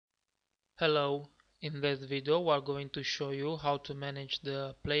Hello, in this video we are going to show you how to manage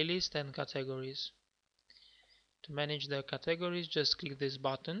the playlist and categories. To manage the categories, just click this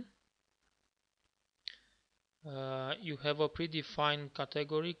button. You have a predefined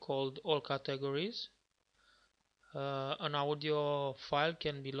category called All Categories. An audio file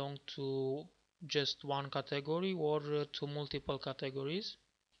can belong to just one category or to multiple categories.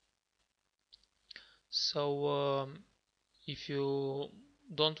 So if you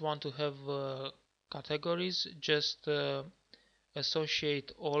don't want to have categories, just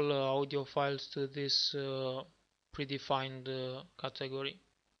associate all audio files to this predefined category.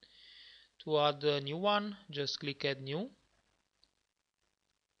 To add a new one, just click Add New.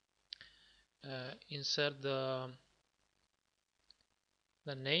 Insert the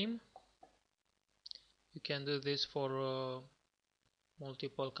name. You can do this for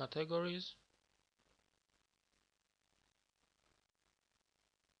multiple categories.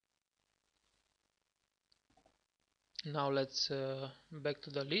 Now let's back to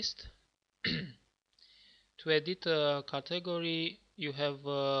the list. To edit a category, you have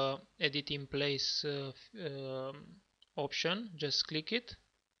Edit in Place option. Just click it.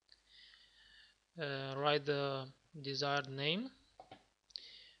 Write the desired name.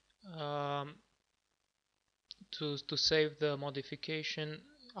 To save the modification,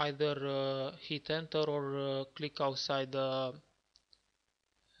 either hit enter or click outside the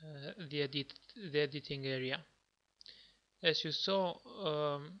editing area. As you saw,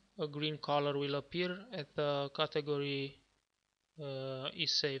 a green color will appear and the category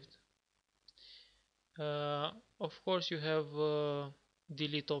is saved. Of course, you have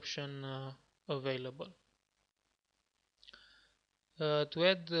delete option available. To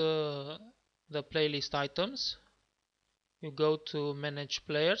add the playlist items, you go to Manage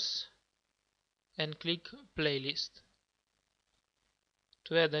Players and click Playlist.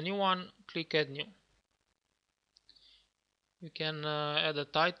 To add a new one, click Add New. You can add a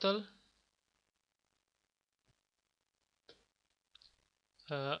title,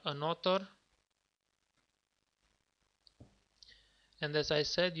 an author, and as I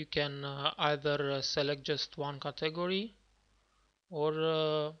said, you can either select just one category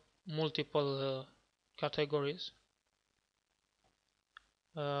or multiple categories.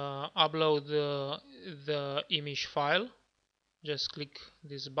 Upload the image file. Just click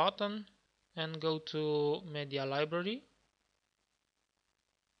this button and go to Media Library.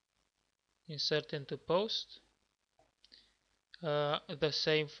 Insert into Post. The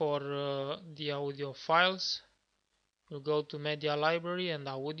same for the audio files. You'll go to Media Library and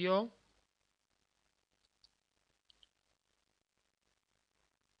Audio.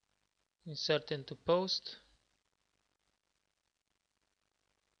 Insert into Post.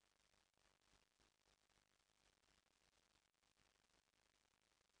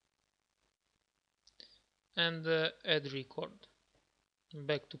 And add record.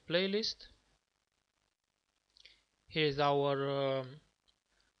 Back to playlist. Here is our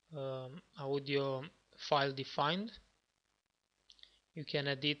audio file defined. You can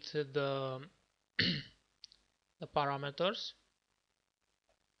edit the the parameters.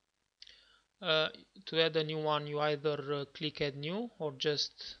 To add a new one, you either click Add New or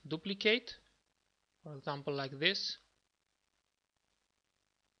just duplicate. For example, like this.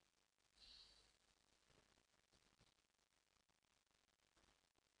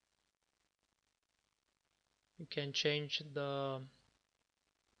 You can change the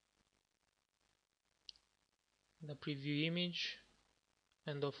preview image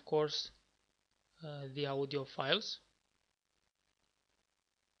and of course the audio files.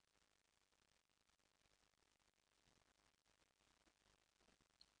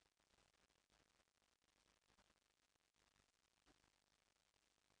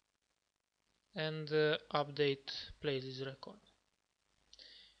 And update playlist record.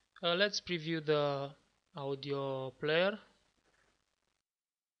 Let's preview the audio player.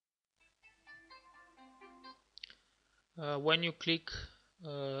 When you click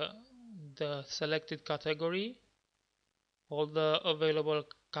the selected category, all the available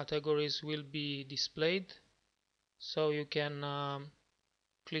categories will be displayed, so you can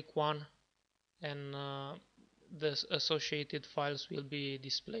click one and the associated files will be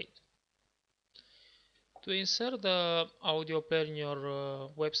displayed. To insert the audio player in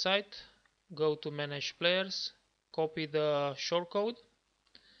your website, go to Manage Players, copy the shortcode,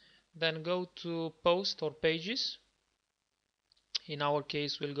 then go to Post or Pages. In our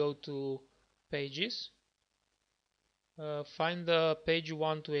case, we'll go to Pages. Find the page you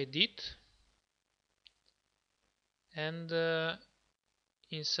want to edit and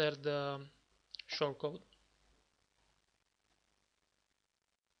insert the shortcode.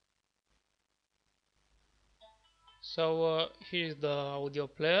 So here is the audio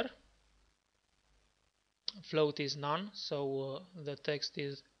player. Float is none, so the text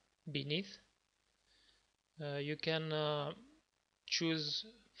is beneath. You can choose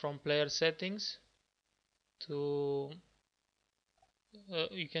from player settings to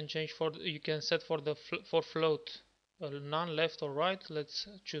you can set for the for float none, left or right. Let's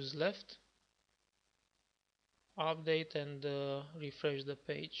choose left. Update and refresh the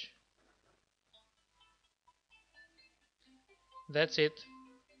page. That's it.